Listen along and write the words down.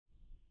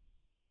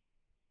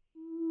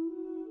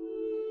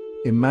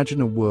Imagine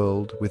a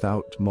world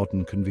without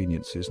modern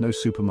conveniences, no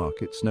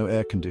supermarkets, no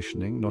air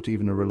conditioning, not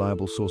even a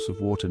reliable source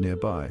of water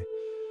nearby.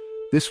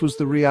 This was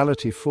the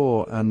reality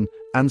for an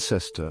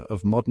ancestor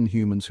of modern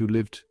humans who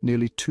lived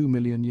nearly 2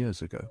 million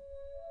years ago.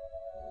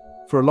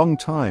 For a long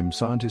time,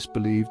 scientists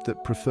believed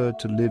that preferred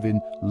to live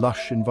in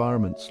lush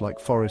environments like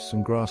forests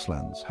and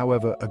grasslands.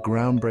 However, a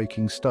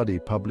groundbreaking study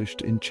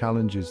published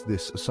challenges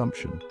this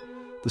assumption.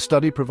 The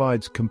study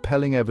provides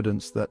compelling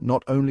evidence that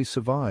not only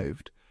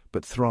survived,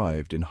 but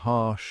thrived in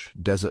harsh,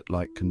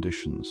 desert-like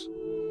conditions.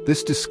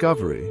 This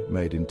discovery,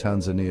 made in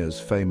Tanzania's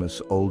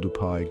famous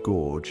Oldupai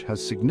Gorge,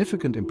 has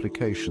significant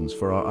implications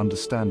for our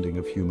understanding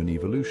of human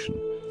evolution.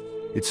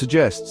 It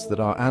suggests that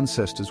our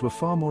ancestors were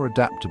far more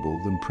adaptable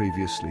than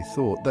previously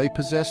thought. They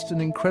possessed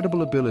an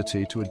incredible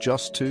ability to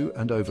adjust to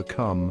and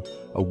overcome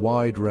a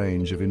wide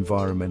range of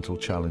environmental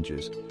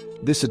challenges.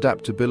 This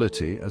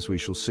adaptability, as we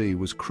shall see,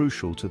 was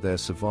crucial to their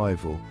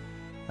survival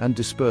and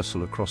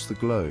dispersal across the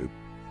globe.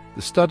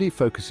 The study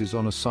focuses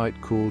on a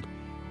site called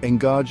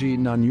Engaji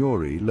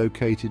Nanyori,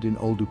 located in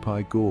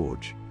Oldupai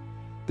Gorge.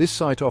 This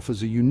site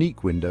offers a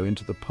unique window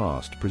into the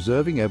past,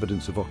 preserving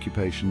evidence of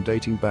occupation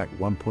dating back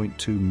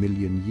 1.2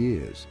 million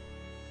years.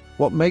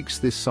 What makes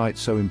this site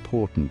so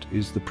important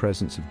is the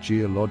presence of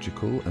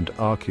geological and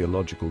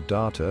archaeological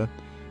data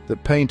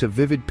that paint a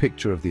vivid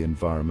picture of the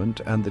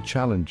environment and the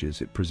challenges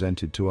it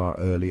presented to our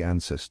early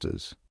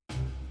ancestors.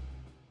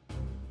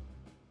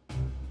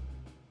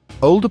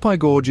 Oldupai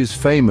Gorge is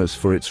famous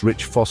for its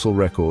rich fossil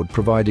record,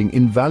 providing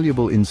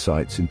invaluable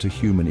insights into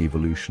human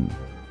evolution.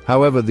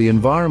 However, the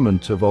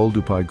environment of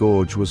Oldupai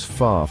Gorge was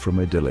far from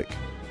idyllic.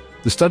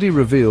 The study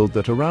revealed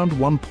that around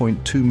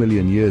 1.2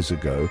 million years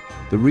ago,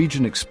 the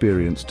region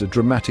experienced a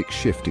dramatic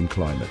shift in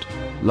climate.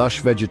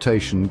 Lush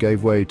vegetation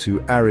gave way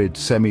to arid,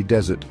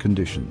 semi-desert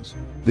conditions.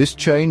 This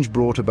change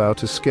brought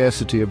about a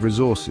scarcity of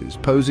resources,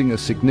 posing a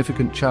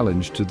significant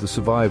challenge to the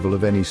survival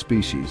of any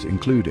species,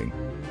 including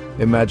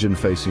imagine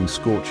facing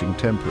scorching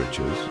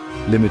temperatures,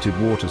 limited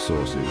water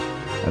sources,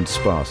 and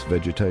sparse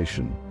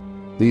vegetation.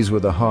 These were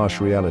the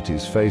harsh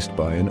realities faced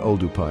by an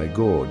Oldupai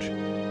Gorge.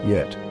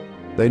 Yet,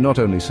 they not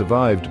only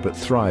survived but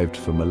thrived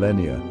for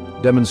millennia,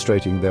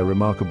 demonstrating their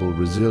remarkable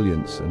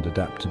resilience and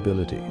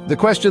adaptability. The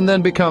question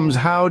then becomes,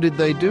 how did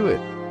they do it?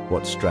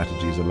 What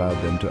strategies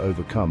allowed them to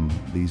overcome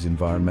these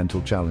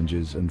environmental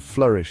challenges and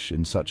flourish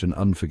in such an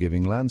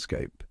unforgiving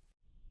landscape?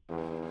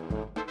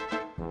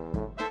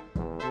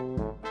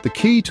 The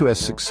key to a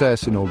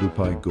success in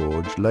Oldupai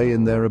Gorge lay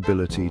in their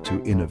ability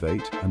to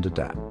innovate and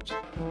adapt.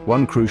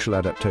 One crucial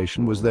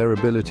adaptation was their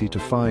ability to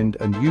find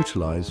and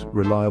utilize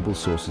reliable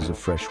sources of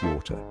fresh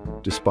water.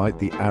 Despite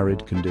the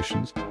arid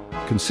conditions,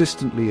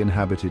 consistently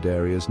inhabited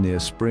areas near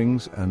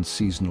springs and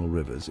seasonal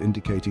rivers,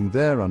 indicating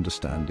their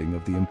understanding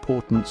of the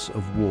importance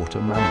of water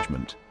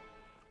management.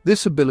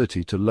 This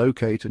ability to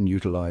locate and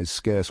utilize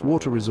scarce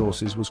water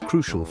resources was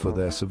crucial for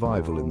their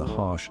survival in the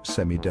harsh,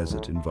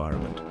 semi-desert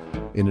environment.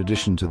 In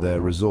addition to their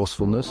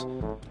resourcefulness,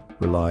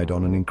 relied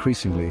on an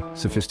increasingly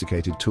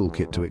sophisticated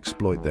toolkit to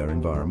exploit their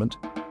environment.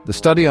 The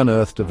study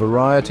unearthed a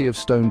variety of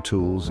stone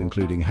tools,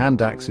 including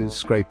hand axes,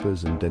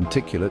 scrapers, and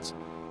denticulates,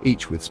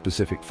 each with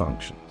specific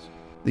functions.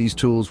 These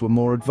tools were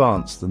more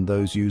advanced than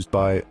those used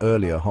by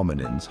earlier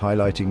hominins,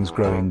 highlighting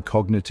growing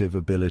cognitive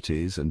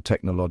abilities and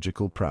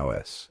technological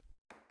prowess.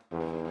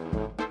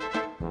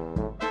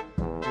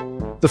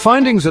 The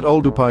findings at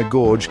Oldupai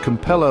Gorge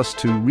compel us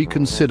to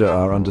reconsider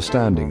our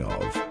understanding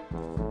of.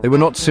 They were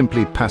not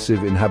simply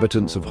passive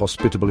inhabitants of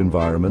hospitable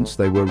environments,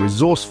 they were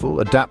resourceful,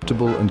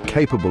 adaptable, and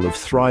capable of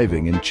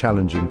thriving in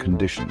challenging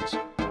conditions.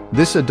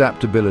 This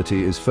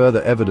adaptability is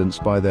further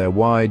evidenced by their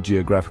wide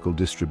geographical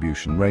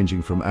distribution,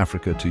 ranging from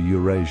Africa to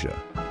Eurasia.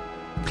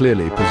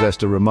 Clearly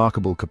possessed a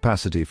remarkable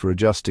capacity for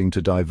adjusting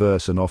to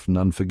diverse and often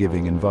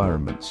unforgiving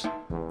environments.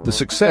 The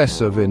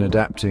success in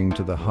adapting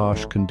to the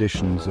harsh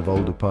conditions of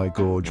Oldupai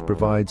Gorge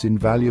provides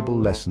invaluable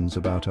lessons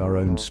about our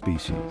own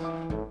species.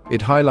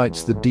 It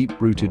highlights the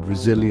deep-rooted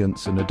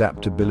resilience and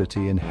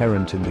adaptability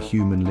inherent in the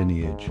human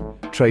lineage,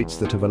 traits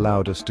that have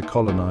allowed us to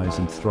colonize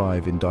and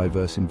thrive in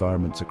diverse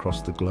environments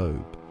across the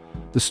globe.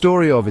 The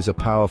story is a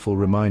powerful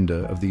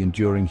reminder of the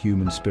enduring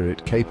human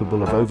spirit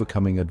capable of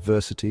overcoming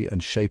adversity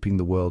and shaping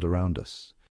the world around us.